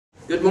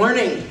Good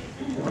morning.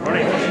 Good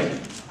morning.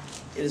 It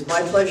is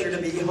my pleasure to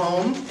be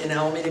home in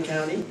Alameda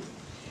County,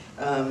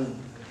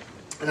 and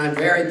I'm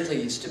very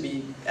pleased to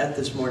be at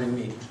this morning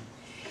meeting.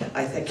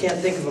 I can't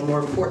think of a more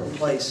important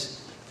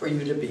place for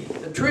you to be.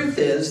 The truth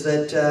is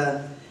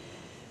that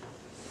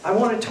I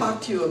want to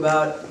talk to you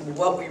about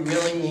what we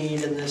really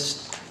need in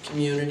this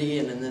community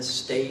and in this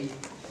state,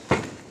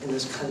 in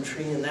this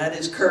country, and that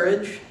is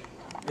courage,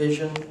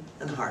 vision,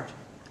 and heart.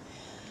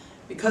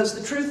 Because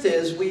the truth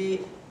is, we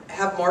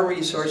have more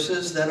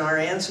resources than our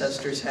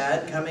ancestors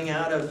had coming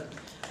out of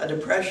a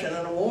depression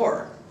and a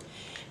war.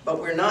 But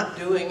we're not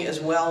doing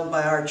as well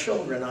by our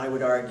children, I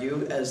would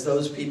argue, as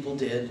those people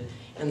did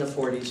in the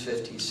 40s,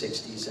 50s,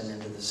 60s, and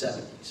into the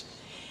 70s.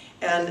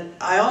 And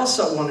I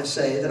also want to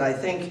say that I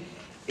think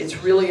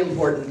it's really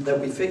important that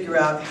we figure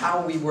out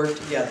how we work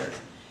together.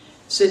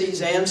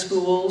 Cities and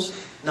schools,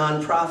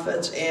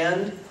 nonprofits,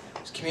 and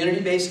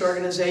community-based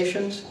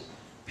organizations,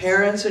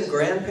 parents and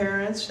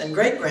grandparents, and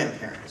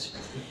great-grandparents.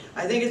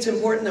 I think it's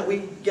important that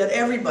we get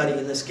everybody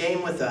in this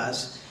game with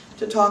us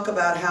to talk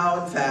about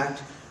how, in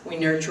fact, we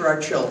nurture our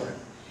children,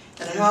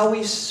 and how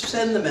we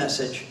send the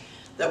message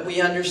that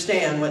we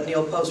understand what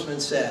Neil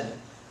Postman said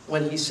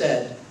when he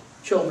said,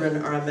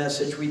 "Children are a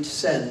message we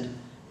send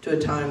to a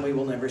time we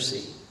will never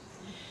see."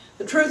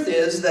 The truth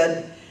is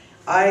that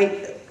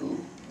I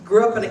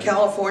grew up in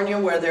California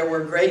where there were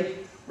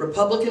great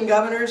Republican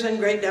governors and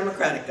great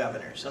Democratic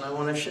governors, and I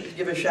want to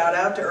give a shout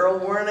out to Earl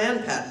Warren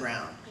and Pat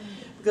Brown.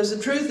 Because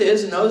the truth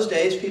is, in those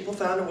days, people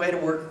found a way to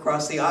work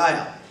across the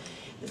aisle.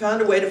 They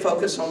found a way to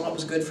focus on what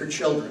was good for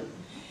children.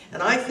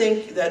 And I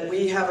think that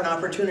we have an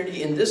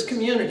opportunity in this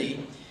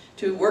community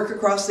to work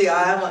across the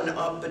aisle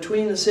and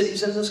between the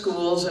cities and the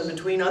schools and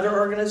between other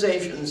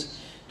organizations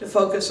to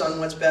focus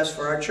on what's best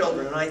for our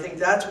children. And I think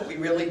that's what we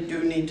really do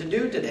need to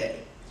do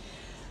today.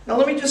 Now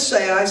let me just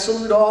say, I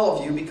salute all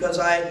of you because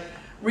I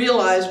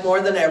realize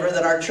more than ever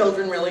that our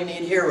children really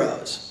need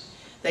heroes.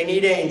 They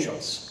need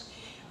angels.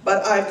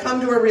 But I've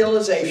come to a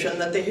realization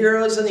that the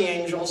heroes and the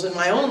angels in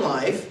my own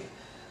life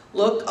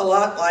look a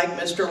lot like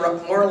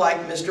more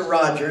like Mr.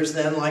 Rogers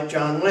than like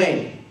John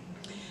Wayne.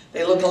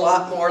 They look a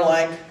lot more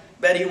like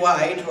Betty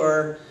White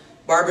or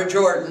Barbara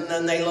Jordan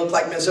than they look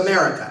like Miss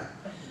America.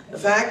 The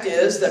fact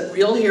is that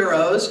real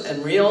heroes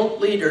and real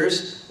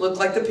leaders look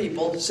like the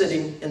people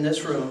sitting in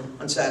this room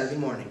on Saturday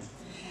morning.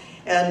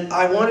 And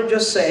I want to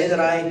just say that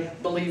I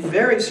believe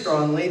very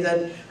strongly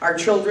that our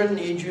children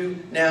need you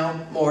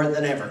now more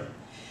than ever.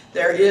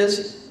 There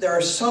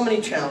are so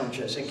many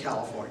challenges in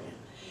California,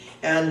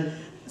 and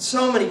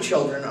so many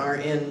children are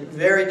in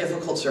very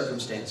difficult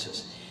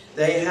circumstances.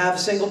 They have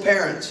single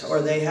parents,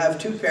 or they have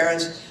two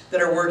parents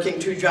that are working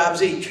 2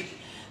 jobs each.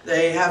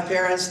 They have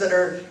parents that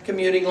are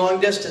commuting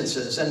long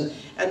distances, and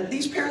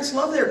these parents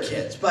love their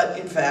kids, but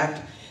in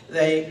fact,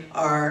 they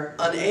are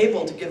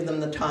unable to give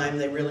them the time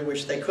they really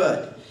wish they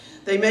could.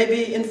 They may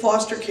be in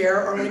foster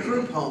care or in a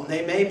group home.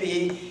 They may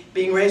be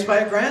being raised by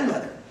a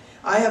grandmother.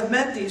 I have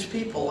met these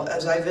people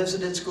as I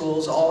visited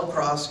schools all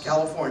across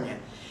California.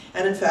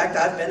 And in fact,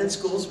 I've been in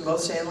schools in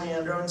both San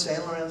Leandro and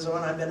San Lorenzo,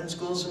 and I've been in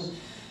schools in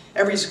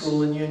every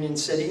school in Union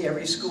City,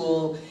 every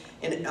school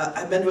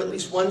I've been to at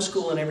least one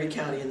school in every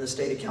county in the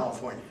state of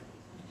California.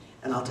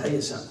 And I'll tell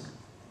you something,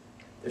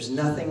 there's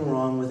nothing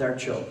wrong with our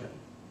children.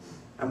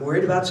 I'm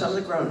worried about some of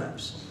the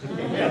grown-ups.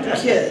 The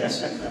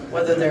kids,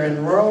 whether they're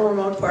in rural,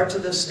 remote parts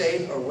of the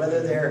state or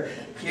whether they're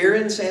here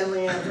in San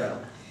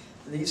Leandro,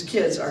 these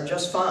kids are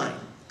just fine.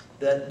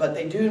 But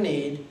they do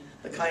need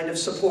the kind of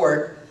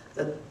support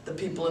that the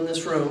people in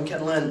this room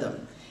can lend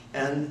them,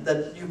 and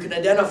that you can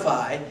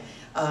identify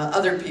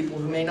other people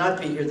who may not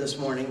be here this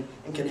morning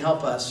and can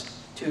help us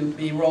to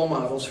be role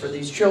models for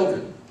these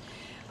children.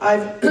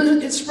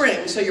 It's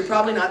spring, so you're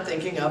probably not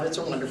thinking of It's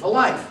a Wonderful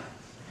Life,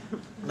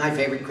 my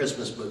favorite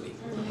Christmas movie.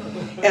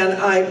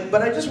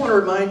 But I just want to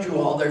remind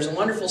you all, there's a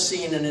wonderful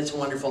scene in It's a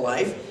Wonderful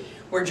Life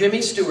where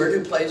Jimmy Stewart,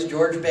 who plays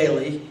George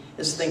Bailey,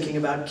 is thinking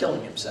about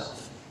killing himself.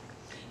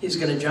 He's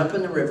going to jump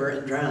in the river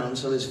and drown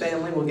so his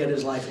family will get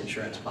his life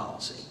insurance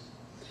policy.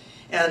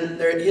 And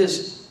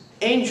his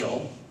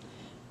angel,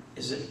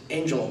 his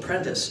angel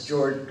apprentice,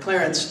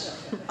 Clarence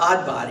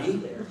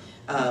Oddbody,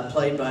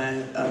 played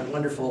by a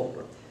wonderful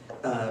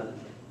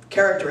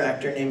character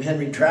actor named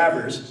Henry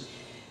Travers.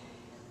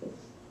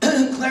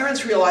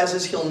 Clarence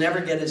realizes he'll never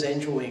get his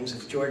angel wings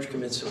if George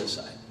commits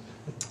suicide.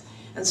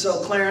 And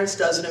so Clarence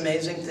does an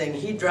amazing thing.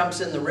 He jumps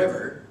in the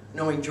river,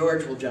 knowing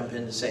George will jump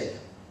in to save him.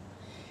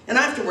 And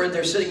afterward,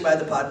 they're sitting by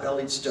the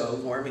pot-bellied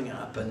stove, warming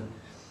up, and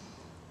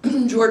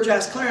George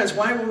asks Clarence,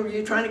 "Why were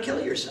you trying to kill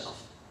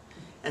yourself?"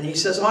 And he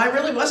says, "Oh, I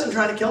really wasn't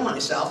trying to kill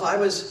myself. I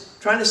was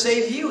trying to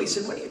save you." He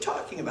said, "What are you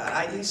talking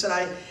about?" He said,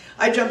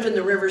 I jumped in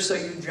the river so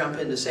you'd jump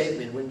in to save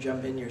me and wouldn't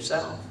jump in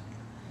yourself.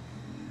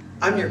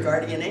 I'm your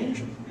guardian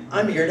angel.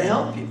 I'm here to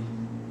help you."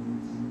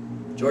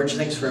 George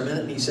thinks for a minute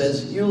and he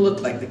says, "You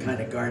look like the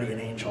kind of guardian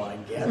angel I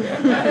get."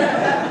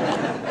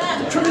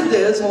 The truth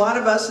is, a lot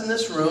of us in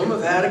this room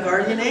have had a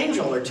guardian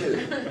angel or two.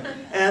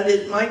 And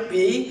it might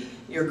be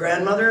your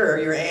grandmother or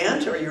your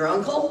aunt or your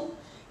uncle.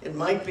 It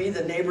might be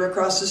the neighbor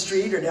across the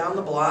street or down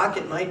the block.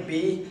 It might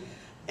be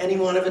any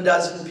one of a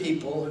dozen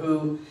people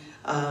who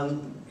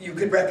you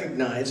could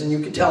recognize and you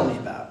could tell me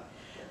about.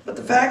 But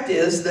the fact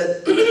is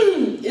that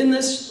in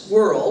this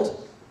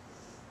world,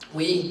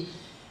 we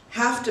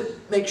have to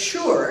make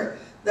sure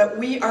that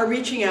we are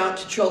reaching out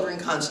to children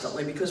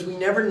constantly, because we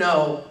never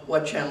know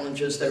what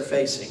challenges they're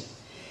facing.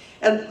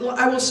 And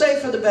I will say,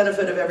 for the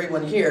benefit of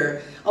everyone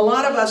here, a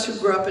lot of us who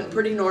grew up in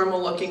pretty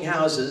normal looking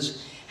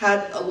houses had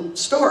a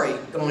story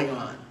going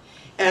on.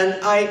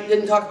 And I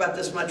didn't talk about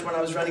this much when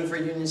I was running for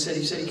Union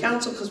City City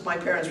Council, because my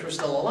parents were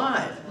still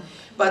alive.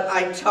 But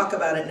I talk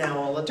about it now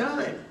all the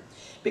time.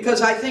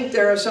 Because I think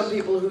there are some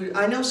people who,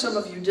 I know some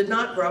of you did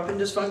not grow up in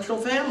dysfunctional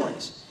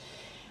families.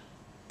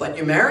 But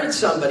you married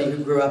somebody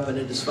who grew up in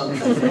a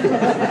dysfunctional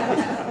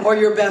family. Or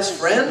your best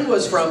friend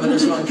was from a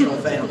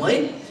dysfunctional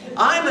family.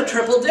 I'm a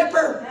triple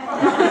dipper.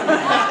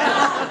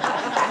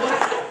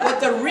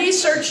 What the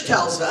research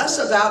tells us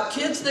about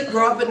kids that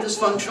grow up in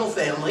dysfunctional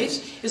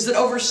families is that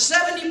over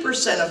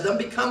 70% of them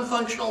become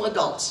functional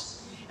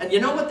adults. And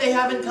you know what they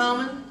have in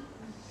common?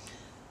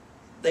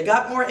 They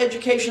got more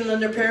education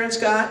than their parents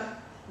got,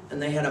 and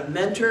they had a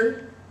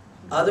mentor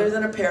other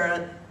than a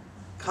parent,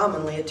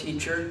 commonly a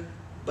teacher,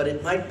 but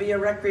it might be a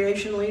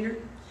recreation leader,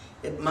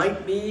 it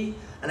might be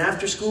an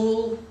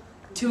after-school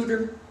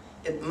tutor,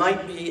 it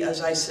might be,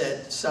 as I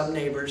said, some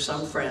neighbor,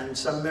 some friend,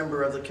 some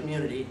member of the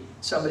community,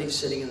 somebody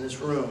sitting in this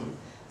room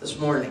this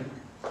morning.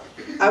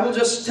 I will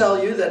just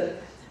tell you that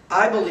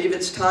I believe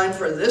it's time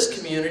for this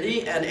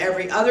community and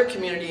every other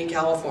community in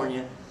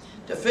California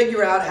to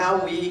figure out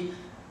how we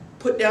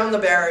put down the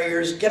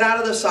barriers, get out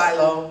of the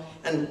silo,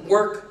 and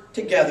work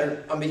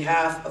together on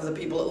behalf of the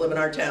people that live in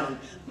our town,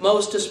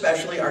 most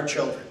especially our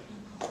children.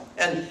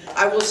 And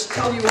I will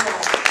tell you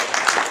all,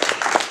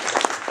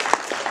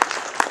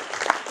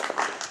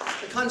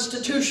 the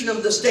Constitution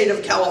of the state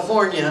of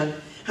California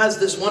has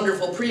this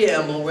wonderful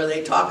preamble where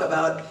they talk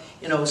about,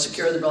 you know,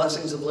 secure the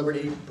blessings of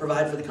liberty,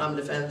 provide for the common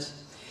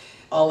defense,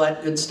 all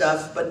that good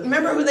stuff. But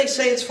remember who they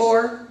say it's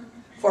for?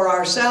 For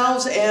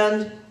ourselves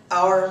and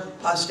our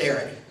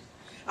posterity.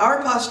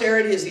 Our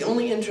posterity is the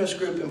only interest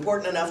group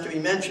important enough to be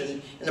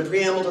mentioned in the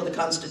preamble to the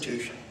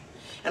Constitution.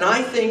 And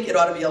I think it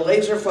ought to be a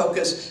laser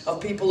focus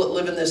of people that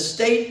live in this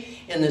state,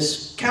 in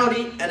this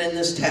county, and in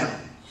this town.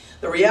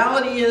 The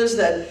reality is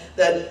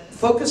that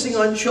focusing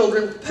on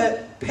children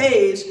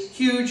pays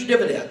huge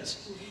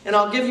dividends. And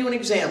I'll give you an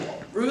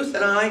example. Ruth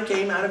and I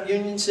came out of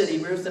Union City.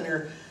 Ruth and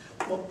her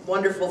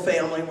wonderful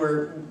family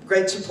were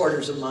great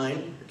supporters of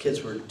mine. Her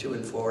kids were 2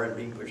 and 4 and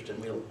being pushed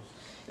in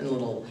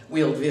little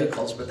wheeled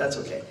vehicles, but that's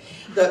okay.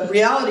 The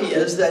reality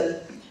is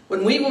that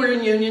when we were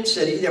in Union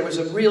City, there was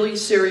a really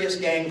serious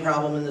gang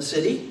problem in the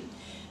city.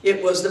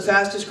 It was the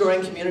fastest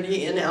growing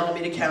community in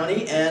Alameda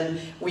County, and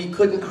we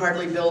couldn't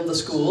hardly build the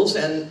schools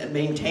and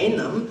maintain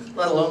them,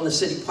 let alone the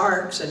city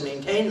parks and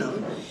maintain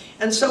them.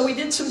 And so we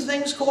did some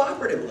things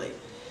cooperatively.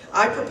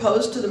 I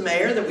proposed to the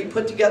mayor that we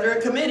put together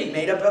a committee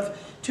made up of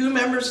 2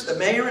 members, the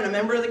mayor and a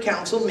member of the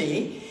council,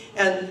 me,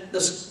 and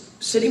the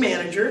city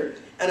manager,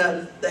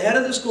 and the head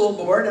of the school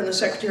board, and the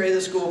secretary of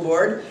the school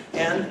board,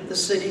 and the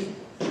city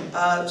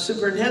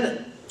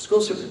superintendent,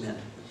 school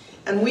superintendent.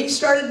 And we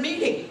started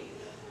meeting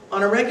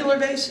on a regular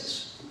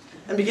basis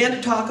and began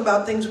to talk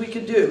about things we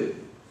could do.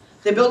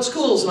 They built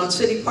schools on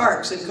city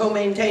parks and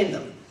co-maintained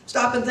them.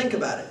 Stop and think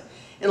about it.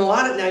 In a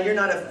lot of, now you're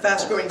not a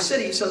fast-growing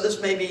city, so this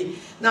may be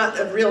not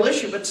a real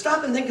issue, but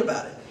stop and think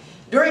about it.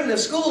 During the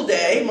school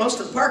day, most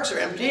of the parks are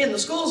empty and the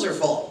schools are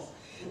full.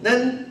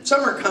 Then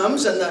summer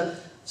comes and the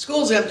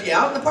schools empty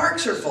out and the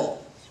parks are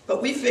full.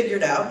 But we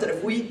figured out that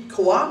if we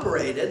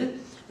cooperated,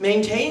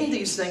 maintained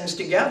these things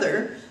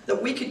together,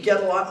 that we could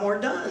get a lot more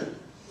done.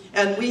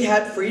 And we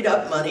had freed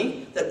up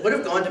money that would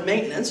have gone to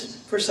maintenance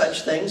for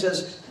such things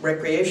as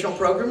recreational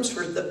programs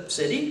for the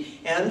city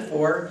and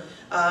for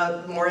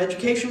more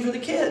education for the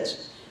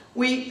kids.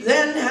 We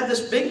then had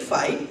this big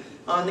fight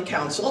on the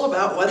council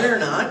about whether or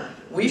not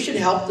we should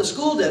help the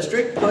school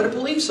district put a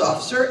police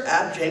officer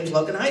at James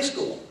Logan High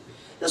School.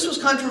 This was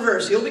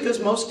controversial because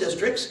most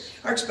districts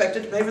are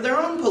expected to pay for their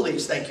own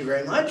police, thank you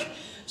very much.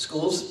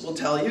 Schools will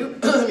tell you,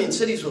 I mean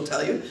cities will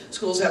tell you,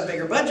 schools have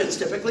bigger budgets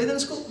typically than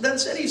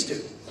cities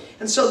do.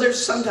 And so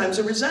there's sometimes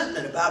a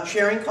resentment about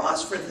sharing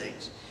costs for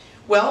things.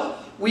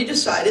 Well, we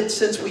decided,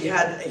 since we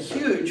had a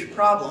huge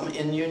problem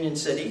in Union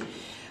City,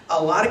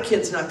 a lot of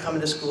kids not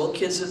coming to school,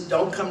 kids that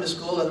don't come to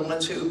school are the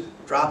ones who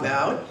drop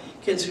out,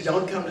 kids who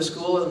don't come to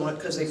school are the ones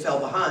because they fell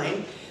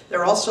behind.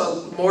 They're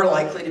also more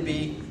likely to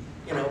be,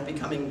 you know,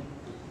 becoming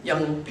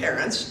young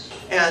parents,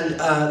 and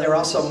they're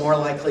also more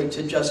likely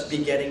to just be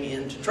getting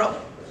into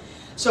trouble.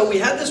 So we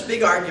had this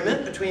big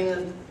argument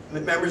between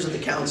the members of the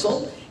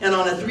council, and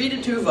on a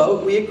 3-2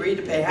 vote, we agreed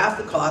to pay half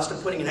the cost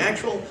of putting an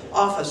actual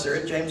officer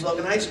at James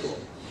Logan High School.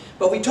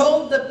 But we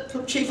told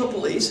the chief of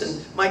police,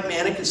 and Mike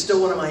Manick is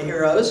still one of my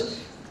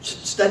heroes,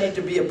 studied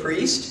to be a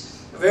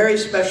priest, a very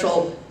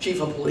special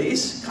chief of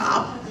police,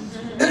 cop,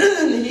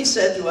 and he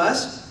said to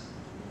us,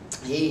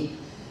 he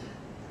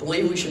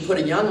believed we should put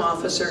a young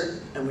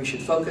officer and we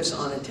should focus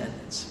on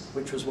attendance,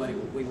 which was what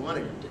we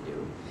wanted him to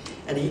do.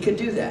 And he could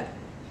do that.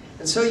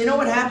 And so you know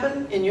what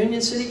happened in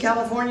Union City,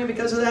 California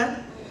because of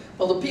that?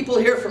 Well, the people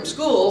here from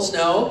schools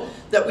know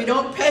that we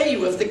don't pay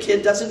you if the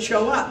kid doesn't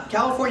show up.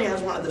 California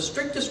has one of the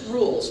strictest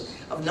rules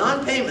of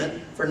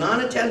non-payment for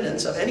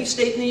non-attendance of any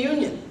state in the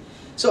union.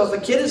 So if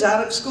a kid is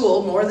out of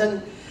school more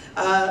than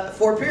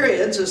 4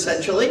 periods,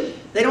 essentially,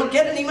 they don't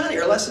get any money,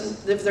 or less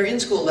than, if they're in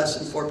school less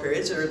than 4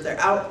 periods, or if they're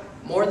out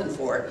more than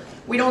 4,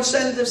 we don't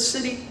send the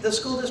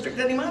school district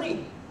any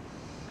money.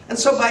 And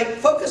so by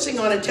focusing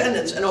on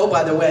attendance, and oh,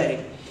 by the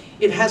way,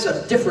 it has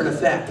a different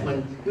effect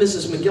when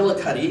Mrs.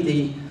 McGillicuddy,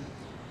 the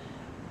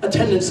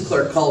attendance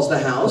clerk, calls the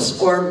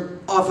house, or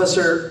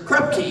Officer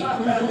Krupke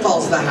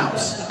calls the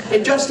house.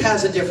 It just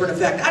has a different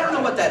effect. I don't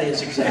know what that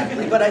is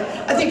exactly, but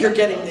I think you're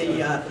getting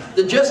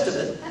the gist of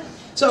it.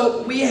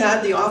 So we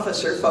had the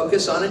officer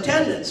focus on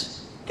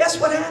attendance. Guess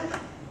what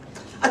happened?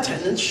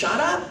 Attendance shot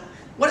up.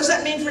 What does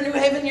that mean for New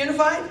Haven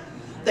Unified?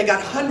 They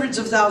got hundreds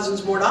of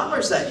thousands more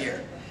dollars that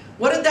year.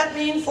 What did that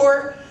mean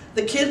for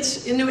the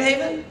kids in New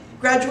Haven?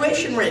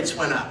 Graduation rates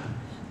went up.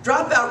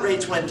 Dropout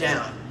rates went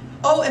down.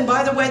 Oh, and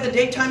by the way, the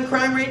daytime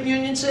crime rate in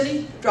Union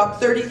City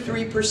dropped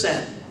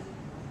 33%.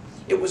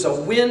 It was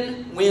a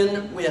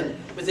win-win-win.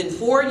 Within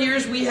 4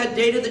 years, we had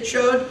data that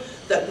showed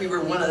that we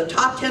were one of the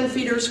top 10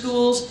 feeder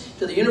schools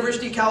to the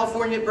University of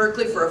California at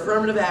Berkeley for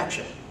affirmative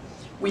action.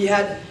 We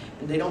had,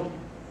 and they don't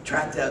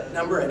track that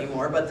number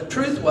anymore, but the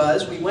truth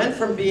was we went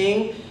from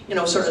being, you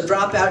know, sort of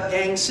dropout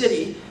gang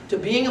city to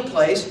being a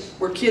place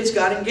where kids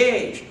got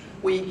engaged.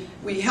 We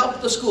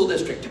helped the school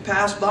district to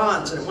pass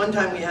bonds, and at one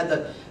time we had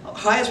the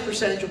highest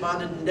percentage of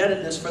bonded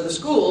indebtedness for the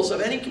schools of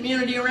any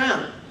community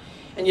around.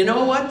 And you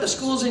know what? The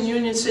schools in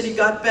Union City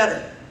got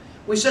better.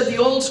 We said the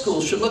old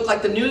schools should look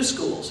like the new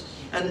schools.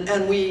 And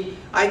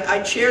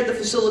I chaired the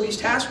facilities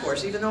task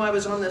force, even though I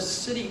was on the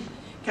city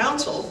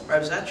council, or I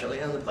was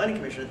actually on the planning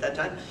commission at that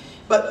time.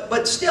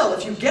 But still,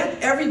 if you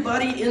get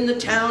everybody in the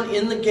town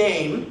in the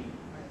game,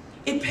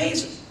 it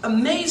pays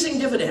amazing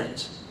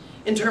dividends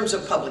in terms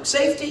of public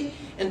safety,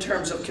 in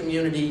terms of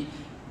community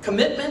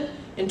commitment,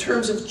 in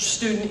terms of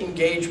student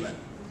engagement.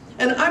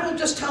 And I will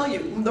just tell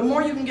you, the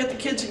more you can get the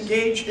kids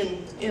engaged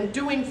in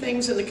doing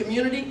things in the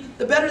community,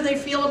 the better they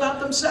feel about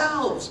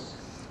themselves.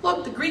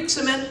 Look, the Greeks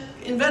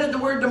invented the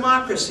word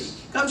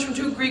democracy. It comes from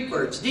 2 Greek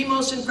words,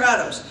 demos and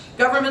kratos,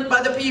 government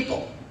by the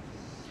people.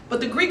 But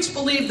the Greeks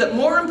believed that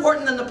more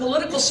important than the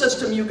political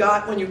system you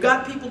got when you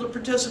got people to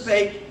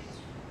participate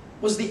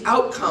was the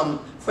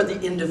outcome for the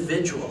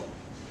individual.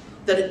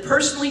 That it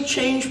personally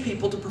changed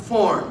people to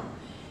perform.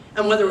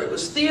 And whether it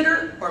was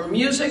theater or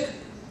music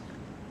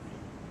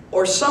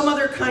or some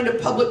other kind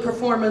of public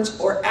performance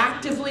or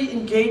actively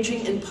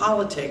engaging in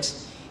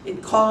politics,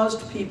 it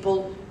caused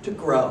people to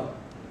grow.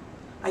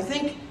 I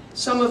think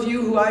some of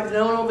you who I've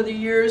known over the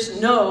years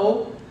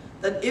know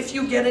that if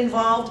you get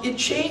involved, it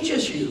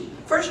changes you.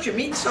 First, you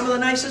meet some of the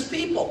nicest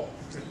people.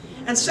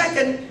 And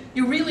second,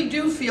 you really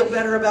do feel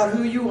better about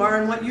who you are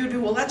and what you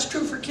do. Well, that's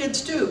true for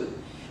kids too.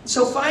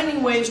 So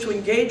finding ways to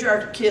engage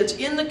our kids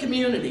in the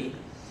community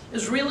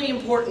is really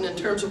important in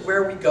terms of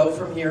where we go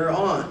from here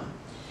on.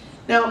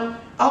 Now,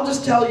 I'll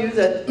just tell you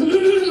that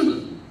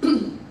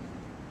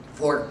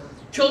for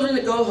children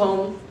that go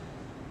home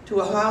to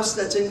a house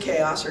that's in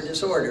chaos or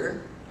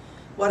disorder,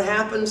 what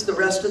happens the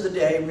rest of the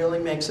day really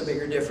makes a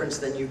bigger difference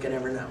than you can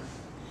ever know.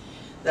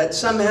 That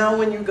somehow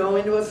when you go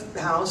into a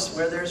house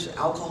where there's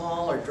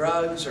alcohol or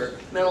drugs or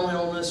mental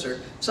illness or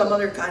some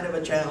other kind of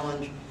a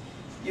challenge,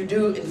 you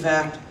do in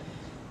fact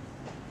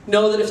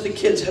know that if the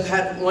kids have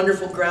had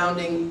wonderful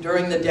grounding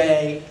during the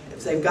day,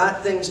 if they've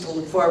got things to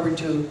look forward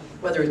to,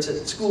 whether it's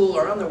at school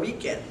or on the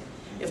weekend,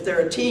 if there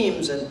are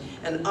teams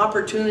and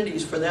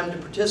opportunities for them to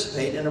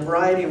participate in a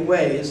variety of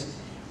ways,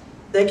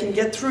 they can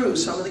get through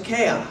some of the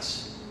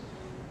chaos.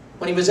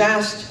 When he was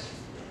asked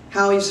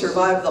how he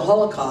survived the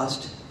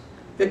Holocaust,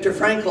 Viktor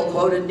Frankl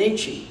quoted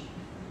Nietzsche,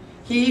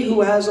 "He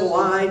who has a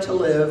why to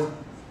live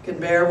can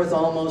bear with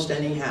almost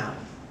any how."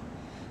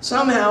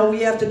 Somehow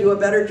we have to do a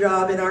better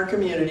job in our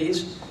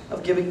communities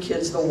of giving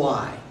kids the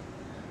why.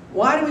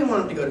 Why do we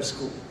want them to go to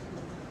school?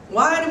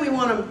 Why do we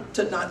want them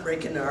to not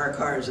break into our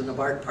cars in the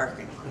BART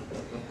parking lot?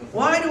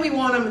 Why do we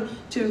want them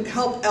to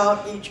help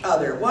out each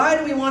other? Why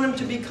do we want them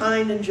to be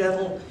kind and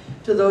gentle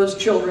to those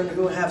children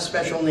who have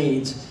special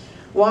needs?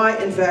 Why,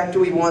 in fact, do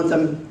we want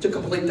them to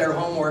complete their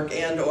homework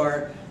and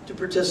or to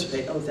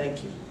participate? Oh,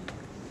 thank you.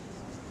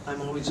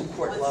 I'm always in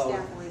Port Low.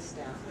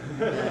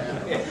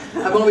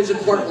 I'm always in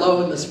Port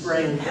Low in the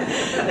spring.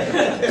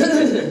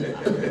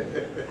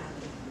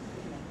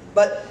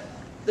 But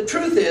the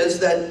truth is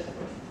that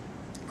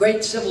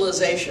great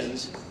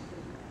civilizations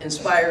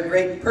inspire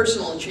great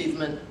personal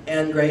achievement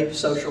and great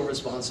social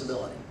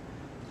responsibility.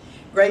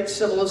 Great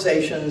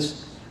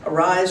civilizations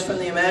arise from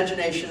the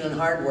imagination and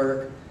hard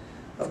work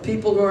of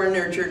people who are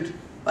nurtured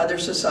by their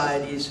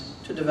societies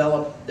to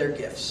develop their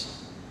gifts.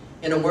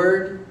 In a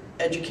word,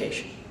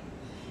 education.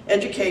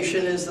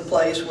 Education is the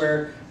place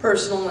where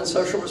personal and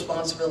social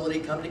responsibility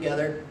come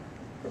together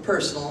for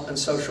personal and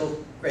social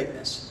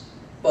greatness,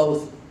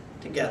 both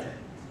together.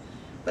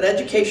 But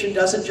education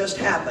doesn't just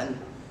happen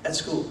at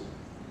school.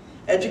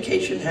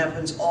 Education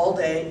happens all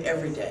day,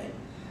 every day,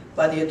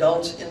 by the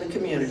adults in the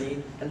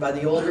community and by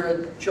the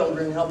older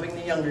children helping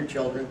the younger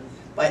children,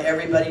 by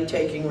everybody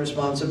taking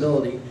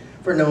responsibility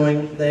for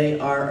knowing they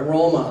are a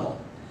role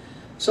model.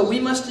 So we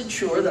must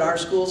ensure that our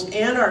schools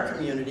and our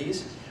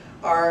communities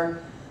are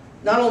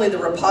not only the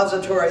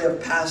repository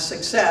of past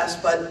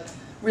success, but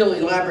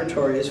really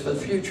laboratories for the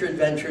future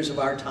adventures of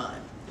our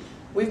time.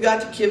 We've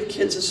got to give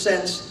kids a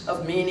sense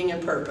of meaning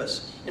and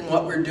purpose in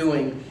what we're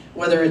doing,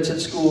 whether it's at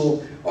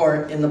school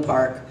or in the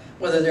park,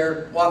 whether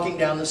they're walking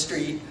down the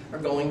street or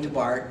going to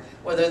BART,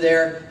 whether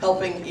they're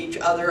helping each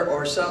other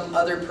or some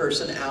other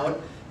person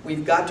out.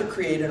 We've got to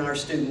create in our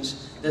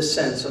students this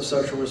sense of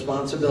social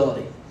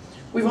responsibility.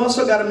 We've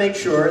also got to make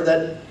sure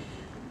that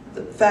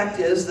the fact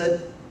is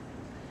that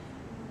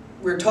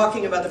we're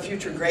talking about the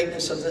future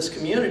greatness of this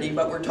community,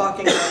 but we're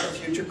talking about the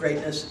future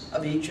greatness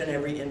of each and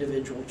every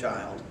individual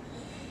child.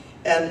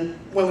 And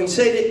when we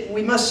say that,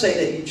 we must say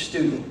to each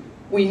student,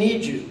 we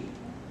need you.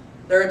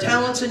 There are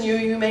talents in you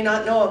you may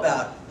not know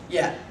about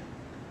yet,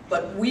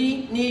 but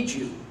we need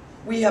you.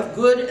 We have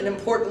good and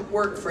important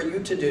work for you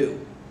to do.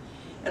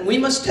 And we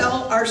must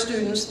tell our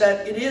students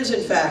that it is,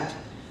 in fact,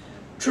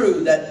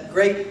 true that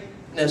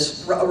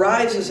greatness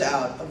arises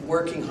out of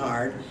working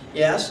hard,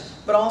 yes,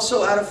 but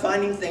also out of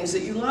finding things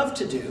that you love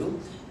to do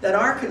that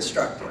are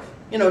constructive.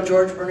 You know,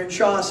 George Bernard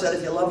Shaw said,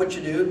 if you love what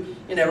you do,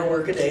 you never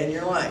work a day in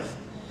your life.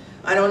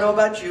 I don't know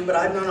about you, but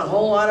I've known a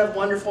whole lot of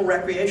wonderful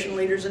recreation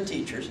leaders and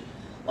teachers,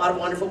 a lot of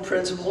wonderful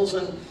principals,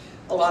 and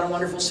a lot of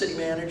wonderful city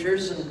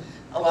managers, and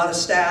a lot of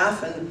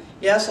staff, and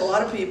yes, a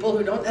lot of people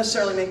who don't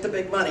necessarily make the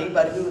big money,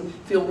 but who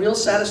feel real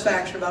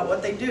satisfaction about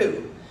what they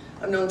do.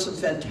 I've known some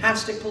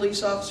fantastic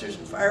police officers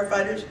and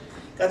firefighters,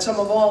 got some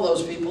of all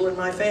those people in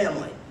my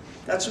family.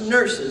 Got some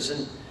nurses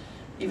and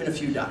even a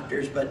few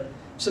doctors, but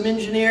some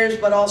engineers,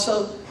 but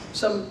also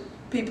some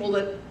people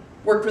that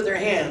worked with their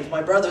hands.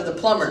 My brother, the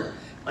plumber,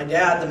 my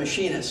dad, the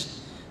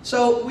machinist.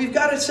 So we've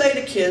got to say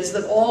to kids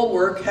that all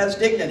work has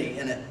dignity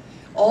in it.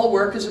 All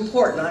work is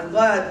important. I'm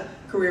glad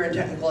career and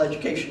technical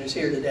education is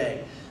here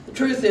today. The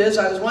truth is,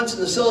 I was once in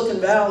the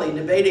Silicon Valley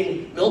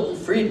debating Milton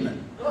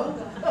Friedman. It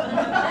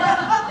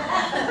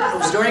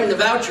was during the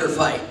voucher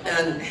fight,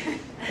 and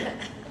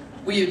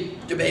we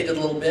debated a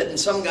little bit, and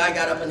some guy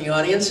got up in the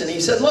audience and he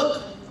said,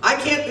 look, I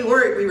can't be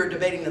worried. We were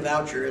debating the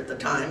voucher at the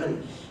time,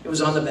 and it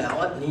was on the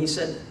ballot, and he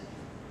said,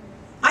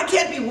 I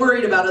can't be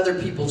worried about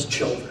other people's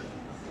children.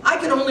 I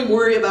can only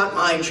worry about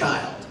my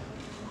child.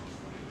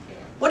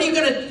 What are you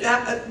going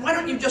to, why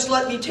don't you just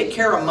let me take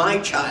care of my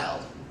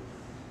child?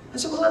 I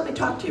said, well, let me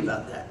talk to you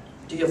about that.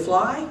 Do you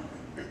fly?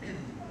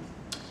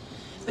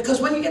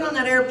 Because when you get on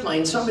that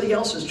airplane, somebody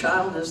else's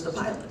child is the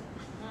pilot.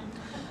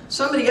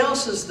 Somebody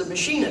else is the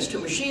machinist who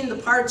machined the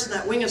parts in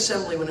that wing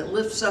assembly when it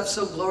lifts up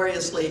so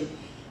gloriously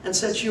and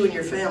sets you and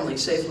your family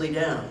safely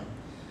down.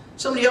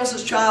 Somebody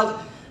else's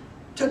child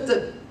took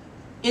the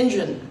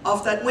engine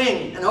off that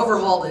wing and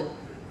overhauled it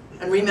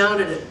and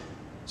remounted it.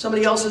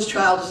 Somebody else's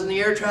child is in the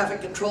air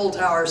traffic control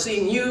tower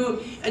seeing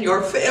you and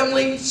your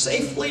family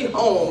safely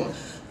home.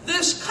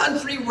 This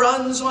country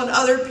runs on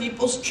other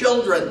people's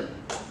children,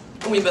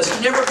 and we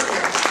must never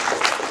forget.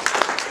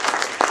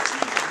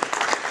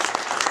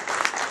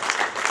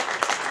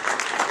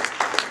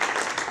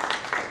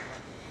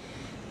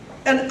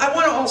 And I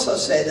want to also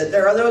say that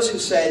there are those who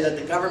say that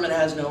the government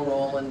has no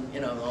role in,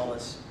 you know, all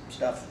this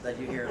stuff that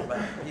you hear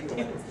about people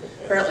who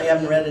apparently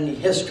haven't read any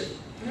history.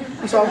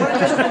 So I want to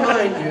just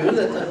remind you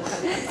that the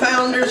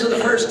founders of the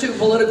first two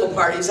political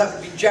parties, that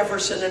would be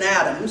Jefferson and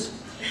Adams,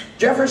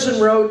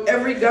 Jefferson wrote,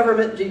 every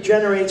government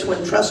degenerates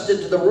when trusted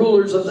to the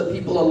rulers of the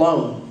people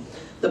alone.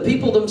 The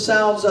people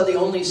themselves are the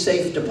only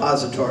safe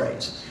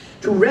depositories.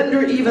 To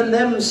render even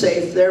them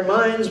safe, their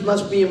minds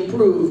must be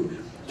improved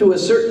to a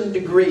certain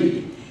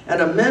degree.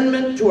 An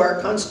amendment to our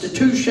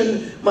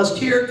Constitution must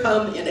here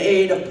come in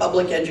aid of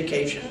public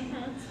education.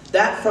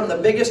 That from the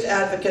biggest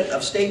advocate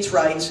of states'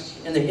 rights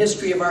in the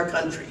history of our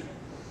country.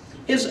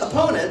 His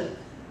opponent,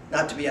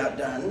 not to be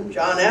outdone,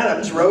 John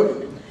Adams,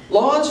 wrote,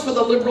 laws for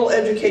the liberal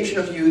education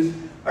of youth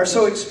are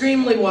so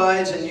extremely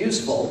wise and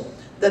useful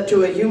that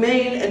to a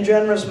humane and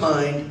generous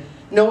mind,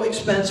 no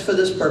expense for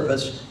this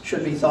purpose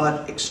should be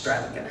thought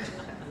extravagant.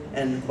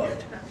 End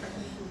quote.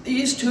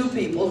 These two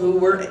people, who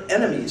were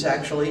enemies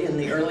actually in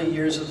the early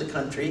years of the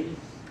country,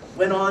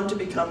 went on to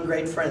become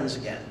great friends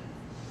again.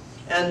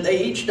 And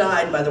they each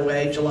died, by the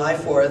way, July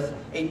 4th,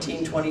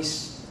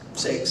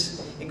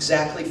 1826,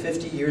 exactly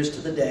 50 years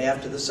to the day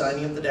after the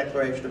signing of the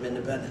Declaration of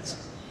Independence.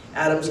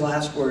 Adams'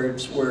 last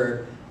words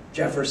were,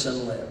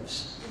 Jefferson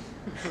lives.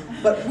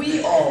 But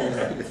we all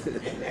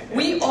live.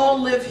 We all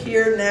live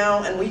here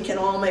now, and we can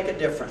all make a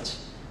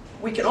difference.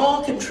 We can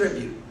all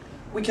contribute.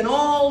 We can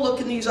all look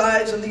in these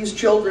eyes of these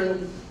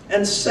children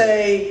and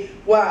say,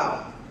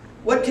 wow,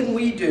 what can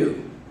we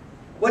do?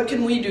 What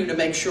can we do to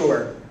make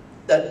sure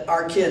that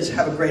our kids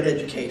have a great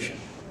education?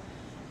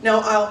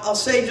 Now, I'll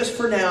say just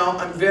for now,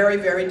 I'm very,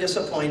 very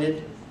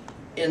disappointed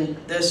in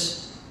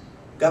this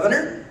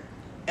governor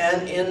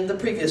and in the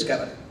previous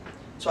governor.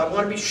 So I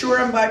want to be sure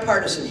I'm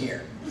bipartisan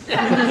here.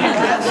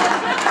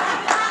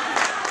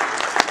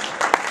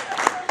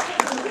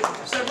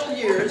 Several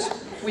years,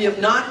 we have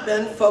not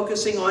been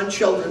focusing on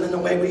children in the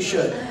way we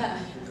should.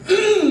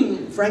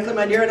 Frankly,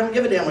 my dear, I don't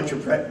give a damn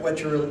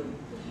what your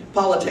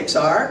politics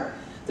are.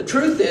 The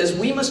truth is,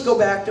 we must go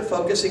back to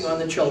focusing on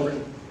the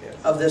children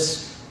of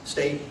this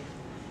state.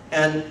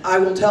 And I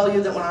will tell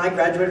you that when I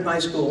graduated high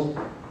school,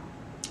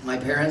 my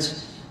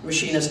parents,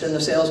 machinist and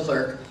the sales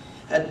clerk,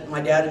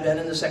 my dad had been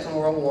in the Second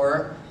World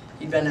War.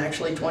 He'd been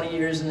actually 20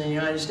 years in the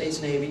United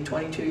States Navy,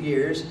 22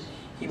 years.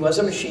 He was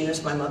a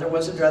machinist, my mother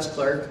was a dress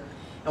clerk.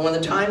 And when the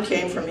time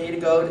came for me to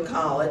go to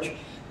college,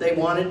 they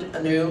wanted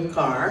a new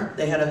car.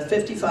 They had a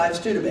 55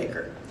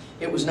 Studebaker.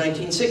 It was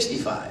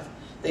 1965.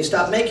 They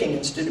stopped making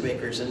in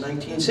Studebakers in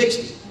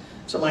 1960.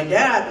 So my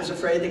dad was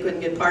afraid they couldn't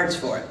get parts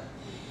for it.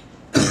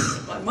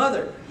 My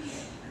mother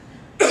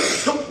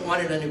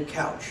wanted a new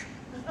couch.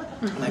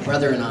 My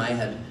brother and I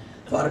had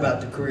thought about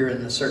the career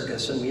in the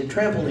circus, and we had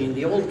trampolined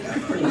the old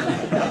couch. We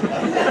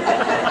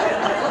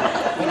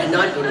did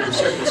not go to the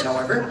circus,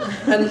 however.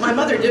 And my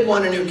mother did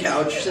want a new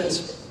couch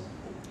since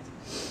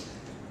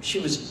she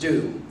was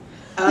due.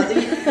 You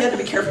had to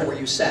be careful where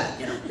you sat,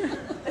 you know.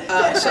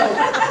 So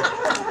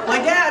my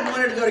dad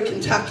wanted to go to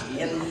Kentucky,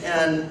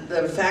 and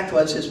the fact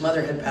was his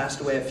mother had passed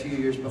away a few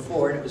years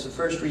before, and it was the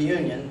first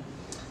reunion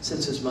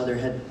since his mother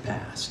had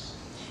passed.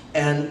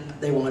 And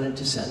they wanted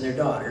to send their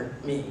daughter,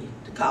 me,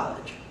 to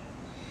college.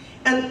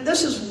 And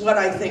this is what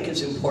I think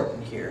is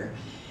important here.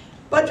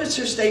 Budgets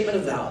are statement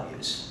of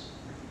values.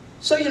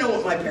 So you know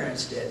what my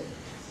parents did.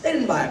 They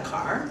didn't buy a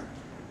car.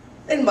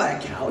 They didn't buy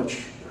a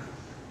couch.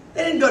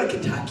 They didn't go to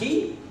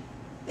Kentucky.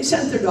 They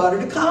sent their daughter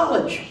to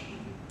college.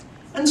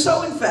 And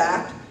so, in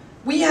fact,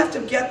 we have to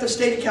get the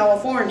state of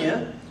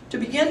California to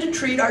begin to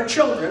treat our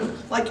children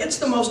like it's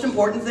the most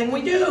important thing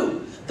we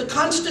do. The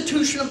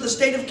Constitution of the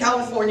state of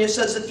California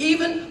says that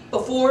even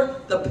before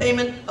the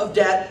payment of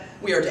debt,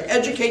 we are to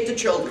educate the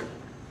children.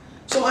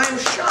 So I am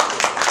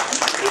shocked.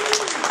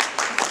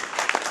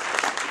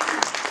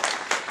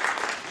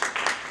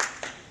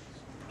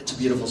 It's a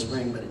beautiful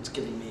spring, but it's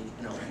giving me,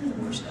 you know,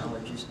 the worst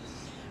allergies.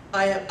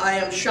 I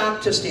am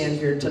shocked to stand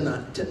here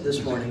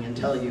this morning and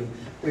tell you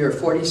we are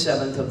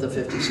 47th of the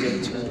 50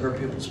 states in per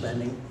pupil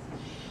spending,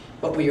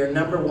 but we are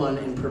 #1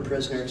 in per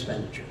prisoner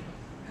expenditure.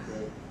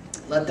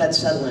 Let that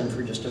settle in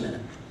for just a minute.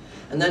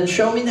 And then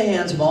show me the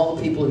hands of all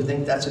the people who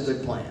think that's a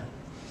good plan.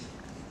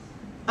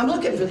 I'm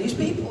looking for these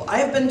people. I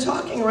have been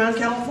talking around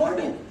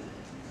California.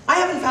 I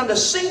haven't found a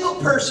single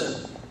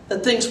person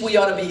that thinks we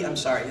ought to be, I'm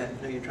sorry, I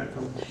know you're trying to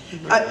come.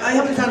 I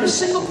haven't found a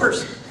single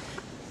person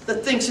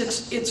that thinks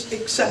it's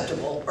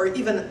acceptable or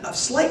even a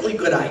slightly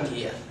good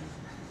idea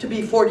to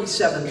be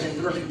 47th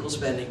in per pupil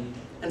spending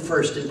and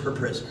 1st in per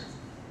prisoner.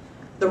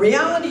 The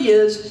reality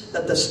is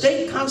that the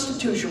state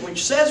constitution,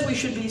 which says we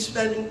should be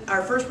spending,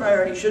 our first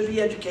priority should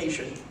be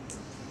education.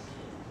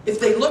 If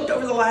they looked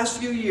over the last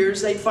few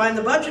years, they'd find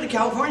the budget of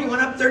California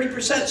went up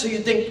 30%, so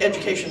you'd think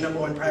education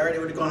 #1 priority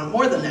would have gone up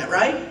more than that,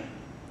 right?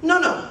 No,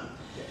 no.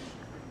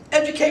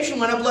 Education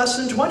went up less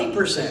than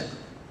 20%.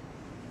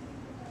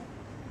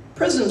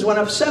 Prisons went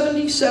up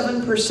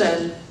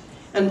 77%,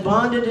 and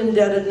bonded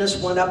indebtedness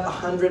went up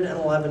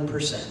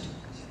 111%.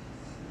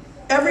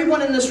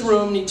 Everyone in this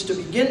room needs to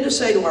begin to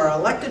say to our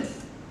elected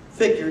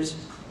figures,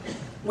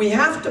 we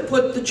have to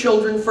put the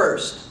children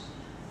first.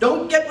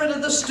 Don't get rid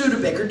of the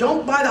Studebaker.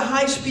 Don't buy the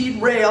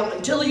high-speed rail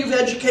until you've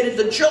educated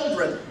the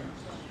children.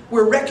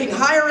 We're wrecking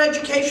higher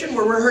education,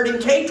 we're hurting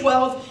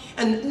K-12,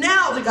 and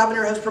now the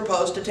governor has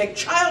proposed to take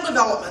child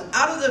development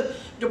out of the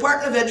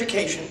Department of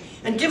Education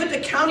and give it to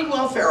county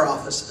welfare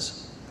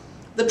offices.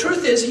 The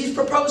truth is, he's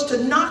proposed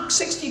to knock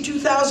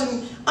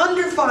 62,000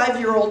 under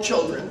 5-year-old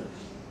children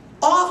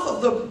off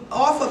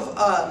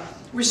of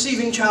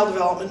receiving child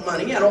development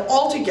money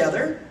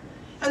altogether.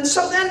 And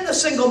so then the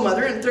single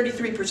mother, and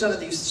 33%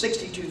 of these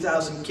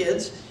 62,000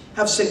 kids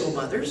have single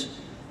mothers.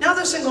 Now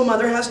the single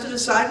mother has to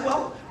decide,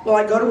 well, will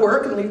I go to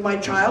work and leave my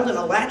child in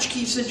a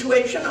latchkey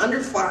situation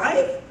under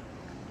 5?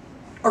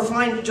 Or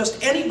find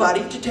just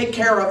anybody to take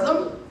care of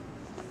them?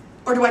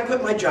 Or do I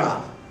quit my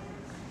job?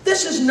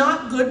 This is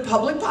not good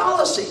public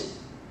policy.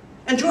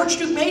 And George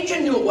Duke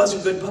Machen knew it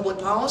wasn't good public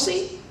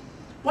policy.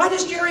 Why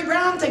does Jerry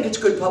Brown think it's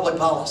good public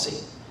policy?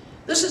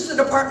 This is the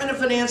Department of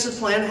Finance's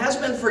plan, has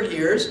been for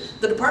years.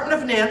 The Department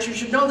of Finance, you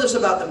should know this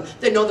about them.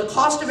 They know the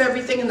cost of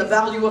everything and the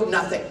value of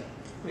nothing.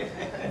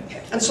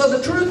 And so the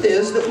truth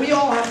is that we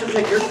all have to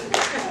figure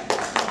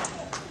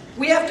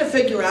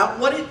out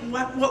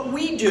what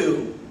we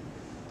do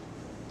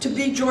to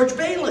be George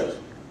Bailey.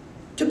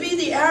 To be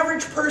the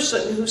average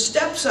person who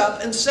steps up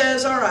and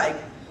says, all right,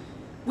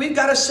 we've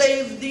got to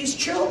save these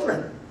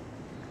children.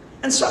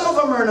 And some of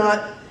them are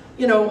not,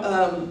 you know,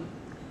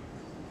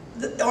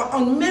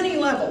 on many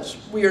levels,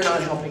 we are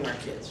not helping our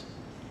kids.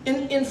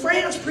 In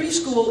France,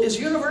 preschool is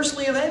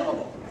universally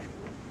available.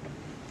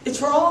 It's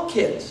for all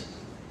kids.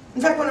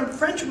 In fact, when a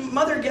French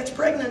mother gets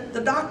pregnant,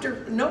 the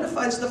doctor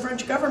notifies the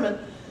French government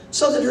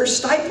so that her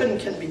stipend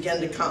can begin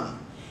to come.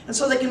 And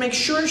so they can make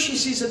sure she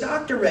sees a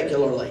doctor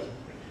regularly.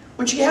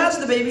 When she has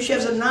the baby, she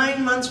has a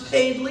 9 months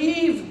paid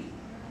leave.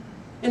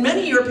 In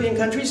many European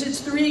countries, it's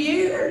 3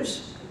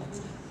 years.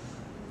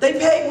 They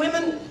pay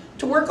women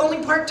to work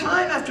only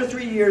part-time after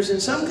 3 years in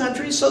some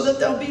countries so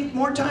that there'll be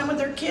more time with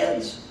their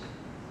kids.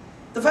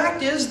 The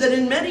fact is that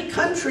in many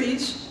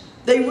countries,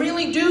 they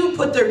really do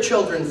put their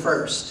children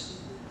first.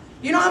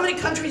 You know how many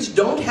countries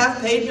don't have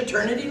paid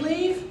maternity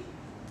leave?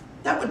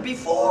 That would be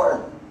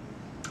 4.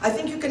 I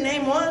think you can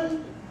name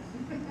one.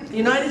 The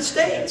United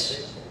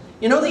States.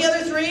 You know the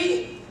other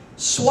 3?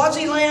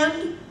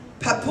 Swaziland,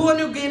 Papua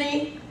New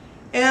Guinea,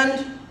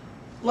 and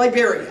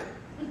Liberia.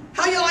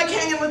 How you like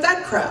hanging with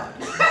that crowd?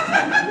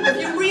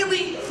 If you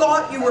really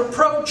thought you were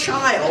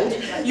pro-child,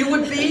 you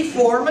would be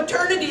for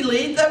maternity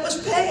leave that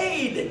was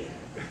paid.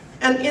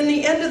 And in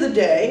the end of the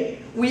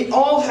day, we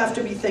all have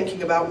to be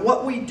thinking about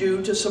what we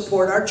do to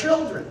support our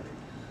children.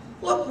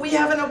 Look, we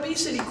have an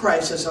obesity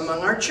crisis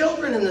among our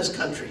children in this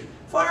country,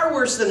 far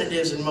worse than it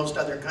is in most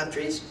other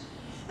countries.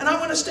 And I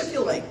want to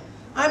stipulate,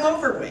 I'm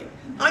overweight.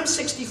 I'm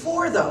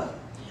 64 though.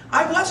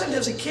 I wasn't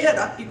as a kid.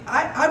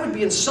 I would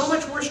be in so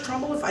much worse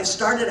trouble if I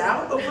started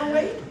out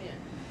overweight.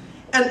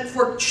 And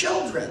for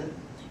children,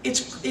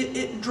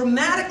 it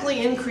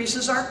dramatically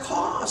increases our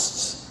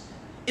costs.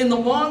 In the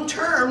long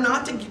term,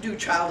 not to do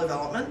child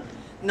development,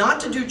 not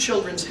to do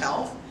children's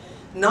health,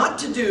 not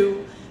to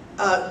do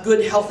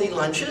good healthy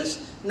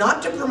lunches,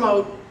 not to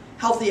promote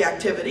healthy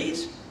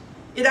activities.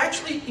 It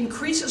actually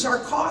increases our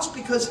cost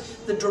because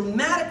the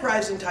dramatic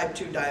rise in type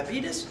 2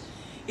 diabetes,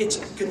 it's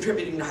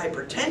contributing to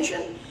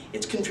hypertension,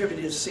 it's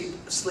contributing to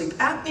sleep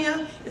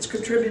apnea, it's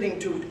contributing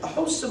to a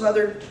host of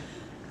other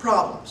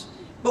problems.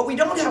 But we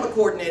don't have a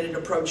coordinated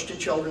approach to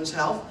children's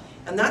health,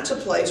 and that's a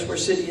place where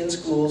city and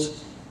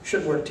schools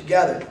should work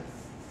together.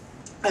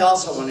 I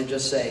also want to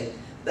just say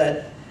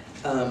that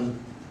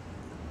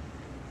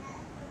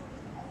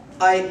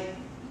I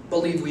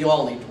believe we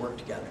all need to work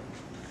together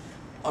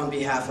on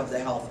behalf of the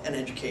health and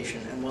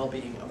education and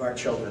well-being of our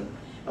children.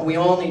 And we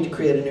all need to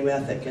create a new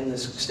ethic in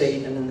this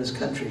state and in this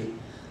country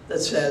that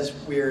says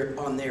we're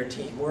on their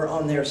team, we're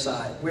on their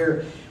side,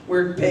 we're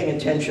paying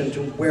attention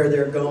to where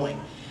they're going.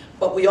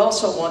 But we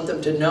also want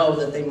them to know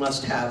that they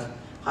must have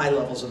high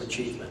levels of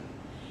achievement.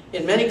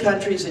 In many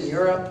countries in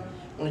Europe,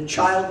 when a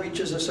child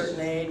reaches a certain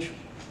age,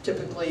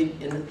 typically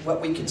in what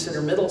we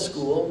consider middle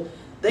school,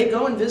 they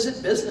go and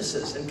visit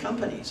businesses and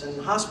companies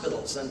and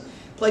hospitals and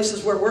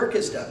places where work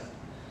is done.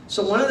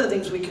 So one of the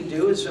things we could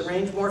do is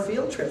arrange more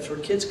field trips where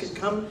kids could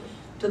come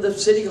to the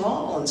city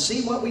hall and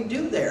see what we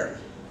do there.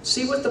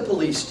 See what the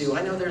police do.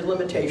 I know there's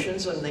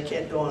limitations and they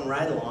can't go on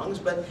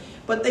ride-alongs,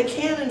 but they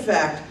can in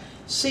fact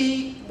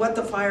see what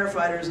the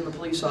firefighters and the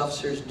police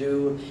officers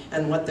do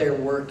and what their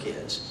work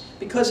is.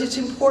 Because it's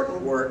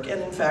important work,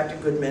 and in fact a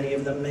good many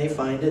of them may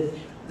find it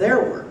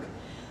their work.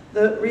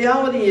 The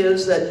reality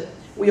is that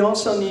we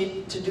also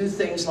need to do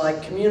things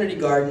like community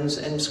gardens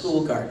and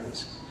school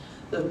gardens.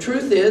 The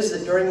truth is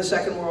that during the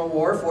Second World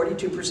War,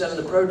 42% of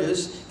the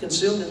produce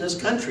consumed in this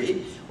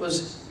country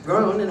was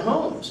grown in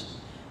homes.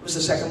 It was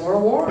the Second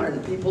World War,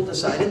 and people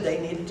decided they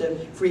needed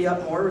to free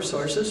up more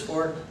resources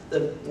for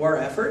the war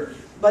effort.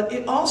 But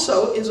it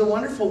also is a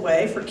wonderful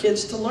way for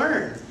kids to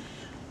learn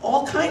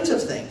all kinds of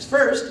things.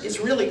 First, it's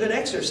really good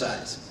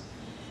exercise.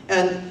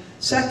 And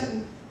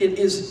second, it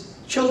is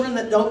children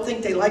that don't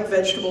think they like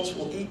vegetables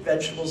will eat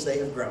vegetables they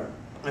have grown.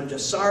 I'm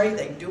just sorry,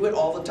 they do it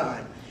all the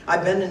time.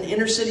 I've been in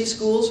inner city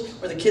schools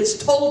where the kids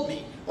told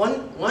me,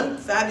 one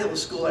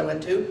fabulous school I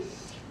went to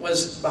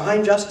was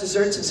behind Just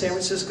Desserts in San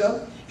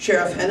Francisco.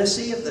 Sheriff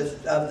Hennessy of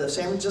the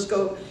San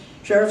Francisco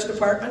Sheriff's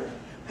Department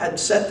had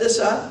set this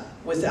up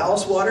with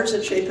Alice Waters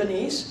at Chez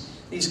Panisse.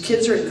 These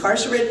kids are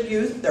incarcerated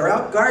youth, they're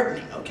out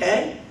gardening,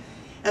 okay?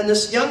 And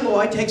this young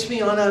boy takes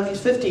me on,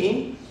 he's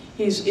 15,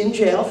 he's in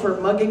jail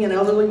for mugging an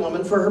elderly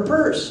woman for her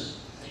purse.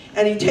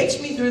 And he takes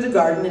me through the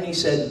garden and he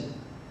said,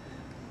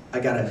 I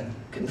gotta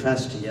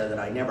confess to you that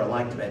I never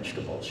liked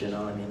vegetables, you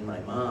know, I mean, my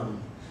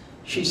mom,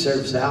 she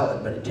served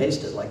salad, but it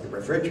tasted like the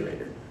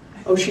refrigerator.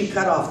 Oh, she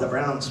cut off the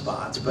brown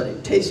spots, but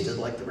it tasted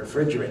like the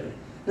refrigerator.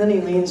 And then he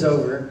leans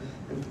over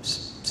and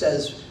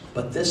says,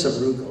 but this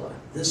arugula,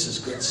 this is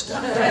good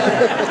stuff. And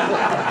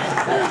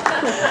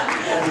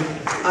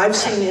I've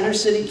seen inner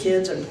city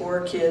kids and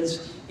poor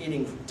kids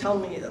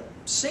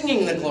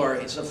singing the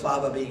glories of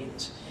fava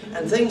beans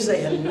and things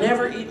they had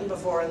never eaten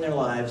before in their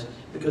lives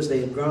because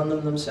they had grown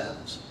them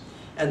themselves.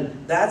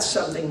 And that's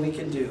something we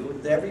can do.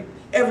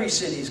 Every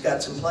city's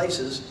got some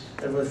places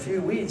that were a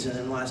few weeds in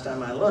them last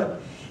time I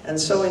looked. And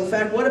so, in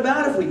fact, what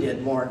about if we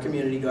did more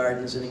community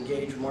gardens and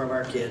engaged more of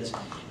our kids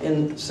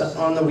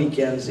on the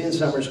weekends, in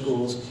summer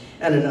schools,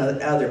 and in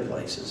other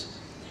places?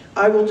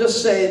 I will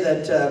just say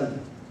that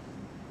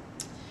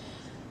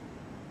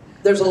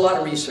there's a lot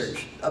of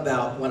research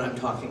about what I'm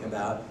talking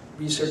about.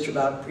 Research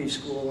about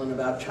preschool and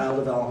about child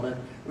development,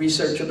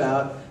 research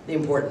about the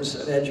importance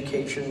of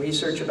education,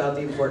 research about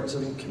the importance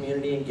of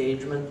community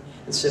engagement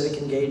and civic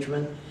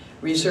engagement,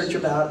 research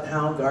about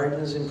how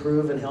gardens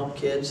improve and help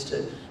kids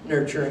to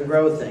nurture and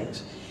grow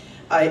things.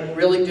 I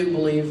really do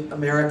believe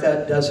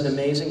America does an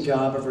amazing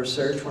job of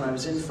research. When I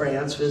was in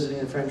France visiting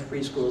the French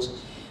preschools,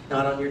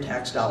 not on your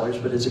tax dollars,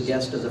 but as a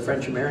guest of the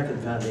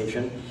French-American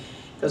Foundation,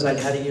 because I'd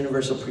had a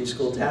universal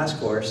preschool task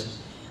force.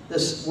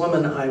 This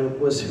woman who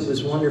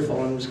was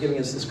wonderful and was giving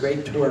us this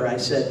great tour, I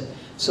said,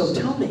 so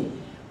tell me,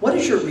 what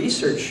does your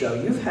research show?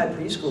 You've had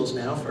preschools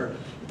now for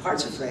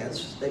parts of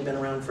France. They've been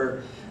around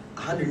for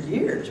 100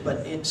 years,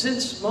 but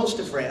since most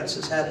of France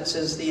has had it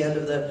since the end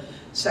of the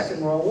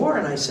Second World War.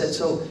 And I said,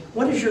 so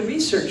what does your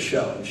research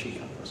show? And she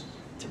goes,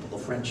 typical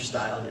French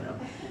style, you know,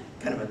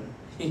 kind of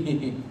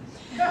a,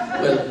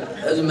 well,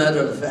 as a matter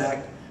of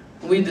fact,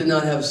 we do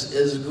not have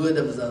as good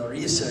of the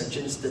research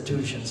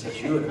institutions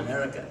as you in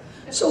America.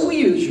 So we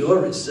use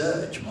your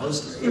research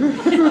mostly,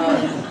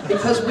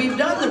 because we've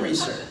done the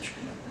research.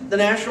 The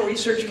National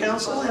Research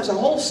Council has a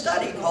whole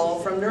study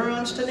called From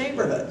Neurons to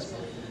Neighborhoods,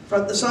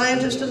 from the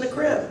scientist in the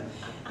crib.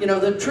 You know,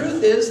 the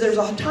truth is there's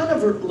a ton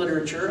of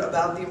literature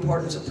about the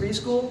importance of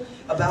preschool,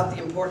 about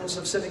the importance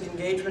of civic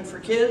engagement for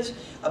kids,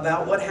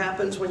 about what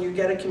happens when you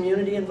get a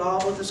community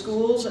involved with the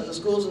schools and the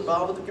schools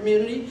involved with the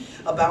community,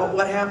 about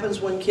what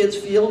happens when kids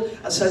feel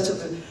a sense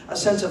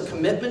of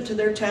commitment to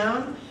their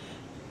town.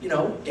 You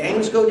know,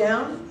 gangs go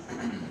down,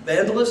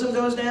 vandalism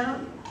goes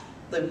down,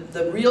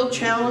 the real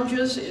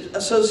challenges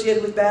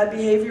associated with bad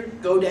behavior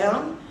go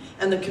down,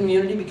 and the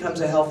community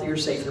becomes a healthier,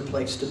 safer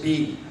place to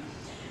be.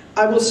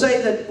 I will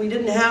say that we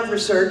didn't have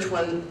research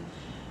when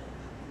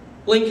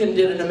Lincoln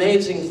did an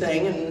amazing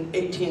thing in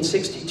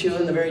 1862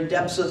 in the very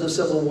depths of the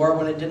Civil War,